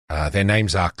Their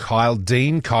names are Kyle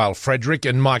Dean, Kyle Frederick,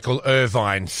 and Michael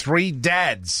Irvine. 3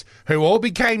 dads who all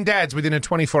became dads within a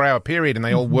 24-hour period, and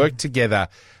they all worked together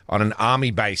on an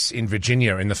army base in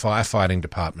Virginia in the firefighting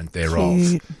department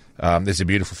thereof. There's a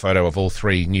beautiful photo of all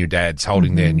 3 new dads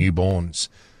holding their newborns,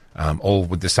 all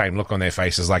with the same look on their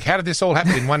faces, like, how did this all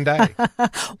happen in one day?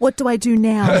 What do I do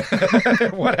now?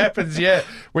 What happens,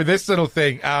 with this little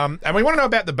thing? And we want to know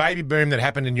about the baby boom that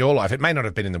happened in your life. It may not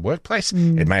have been in the workplace.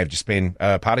 It may have just been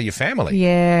part of your family.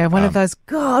 Yeah, one of those,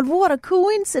 God, what a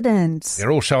coincidence.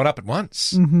 They're all showing up at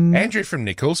once. Andrew from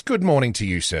Nichols, good morning to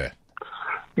you, sir.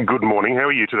 Good morning. How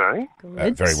are you today?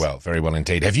 Good. Very well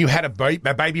indeed. Have you had a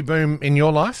baby boom in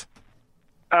your life?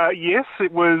 Yes,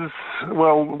 it was,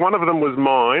 one of them was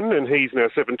mine, and he's now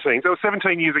 17. So it was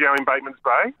 17 years ago in Batemans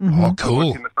Bay. Oh, cool. I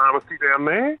worked in the pharmacy down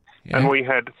there, and we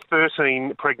had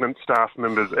 13 pregnant staff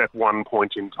members at one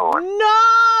point in time.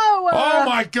 No! Oh,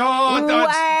 my God.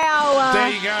 Wow. There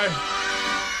you go.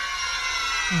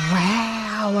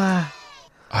 Wow.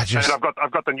 And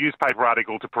I've got the newspaper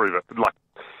article to prove it. Like,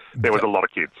 there was a lot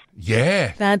of kids.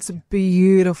 Yeah. That's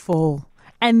beautiful.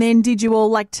 And then did you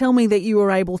all, tell me that you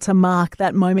were able to mark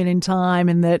that moment in time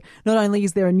and that not only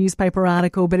is there a newspaper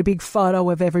article, but a big photo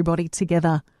of everybody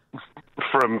together?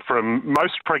 From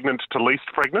most pregnant to least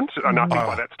pregnant, and I think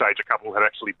by that stage a couple had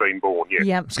actually been born, yes.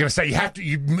 Yep. I was going to say,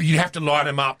 you have to line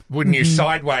them up, wouldn't you,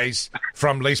 sideways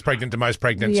from least pregnant to most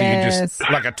pregnant, so you just,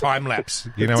 like a time lapse,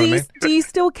 you know what I mean? Do you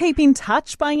still keep in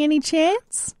touch by any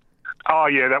chance? Oh,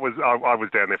 yeah, I was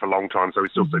down there for a long time, so we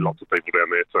still see lots of people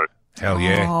down there, so... Hell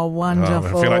yeah. Oh,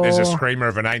 wonderful. I feel like there's a screamer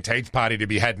of an 18th party to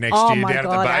be had next year down at the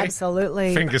Bay.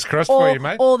 Absolutely. Fingers crossed for you,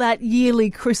 mate. Or that yearly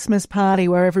Christmas party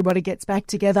where everybody gets back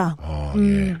together. Oh,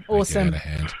 yeah. Awesome. Out of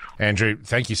hand. Andrew,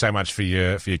 thank you so much for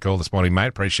your call this morning, mate.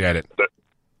 Appreciate it.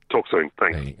 Talk soon.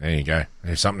 Thanks. There you go.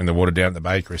 There's something in the water down at the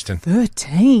Bay, Kristen.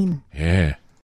 13. Yeah.